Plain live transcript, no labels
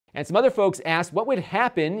And some other folks asked what would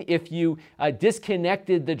happen if you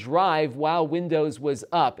disconnected the drive while Windows was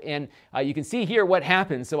up. And you can see here what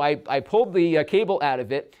happened. So I pulled the cable out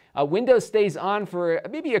of it. Windows stays on for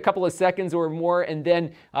maybe a couple of seconds or more, and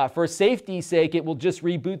then for safety's sake, it will just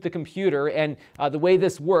reboot the computer. And the way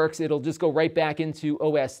this works, it'll just go right back into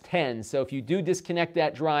OS X. So if you do disconnect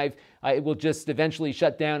that drive, it will just eventually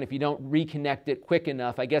shut down if you don't reconnect it quick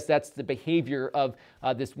enough. I guess that's the behavior of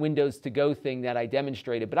this Windows to go thing that I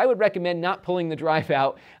demonstrated. But I would recommend not pulling the drive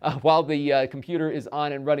out while the computer is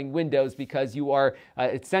on and running Windows, because you are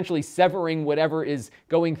essentially severing whatever is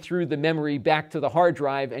going through the memory back to the hard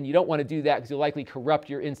drive, and you don't want to do that because you'll likely corrupt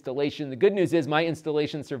your installation. The good news is my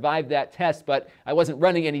installation survived that test, but I wasn't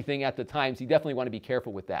running anything at the time, so you definitely want to be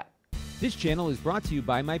careful with that. This channel is brought to you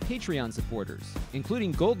by my Patreon supporters,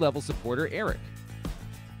 including gold level supporter Eric.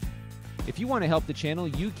 If you want to help the channel,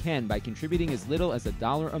 you can by contributing as little as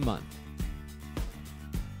 $1 a month.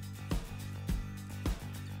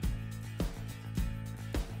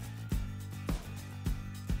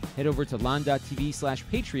 Head over to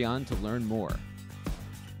lon.tv/Patreon to learn more.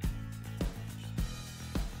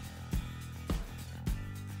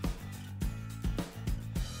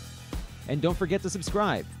 And don't forget to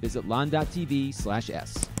subscribe. Visit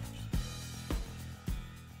lon.tv/s.